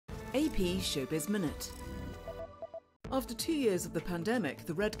AP Showbiz Minute. After 2 years of the pandemic,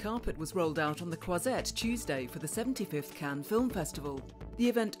 the red carpet was rolled out on the Croisette Tuesday for the 75th Cannes Film Festival. The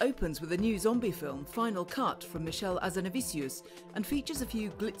event opens with a new zombie film, Final Cut, from Michel Hazanavicius, and features a few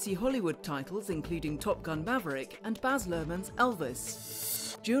glitzy Hollywood titles including Top Gun Maverick and Baz Luhrmann's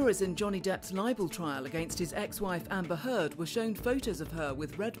Elvis. Jurors in Johnny Depp's libel trial against his ex-wife Amber Heard were shown photos of her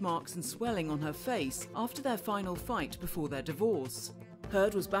with red marks and swelling on her face after their final fight before their divorce.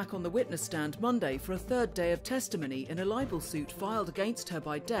 Heard was back on the witness stand Monday for a third day of testimony in a libel suit filed against her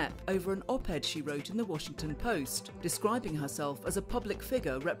by Depp over an op-ed she wrote in the Washington Post, describing herself as a public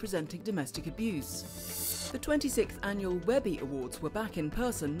figure representing domestic abuse. The 26th annual Webby Awards were back in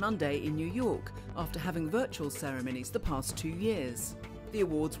person Monday in New York after having virtual ceremonies the past 2 years. The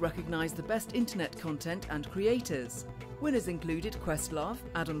awards recognise the best internet content and creators. Winners included Questlove,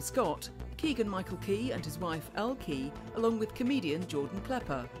 Adam Scott, Keegan-Michael Key and his wife Elle Key, along with comedian Jordan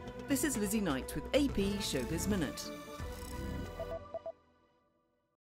Klepper. This is Lizzie Knight with AP Showbiz Minute.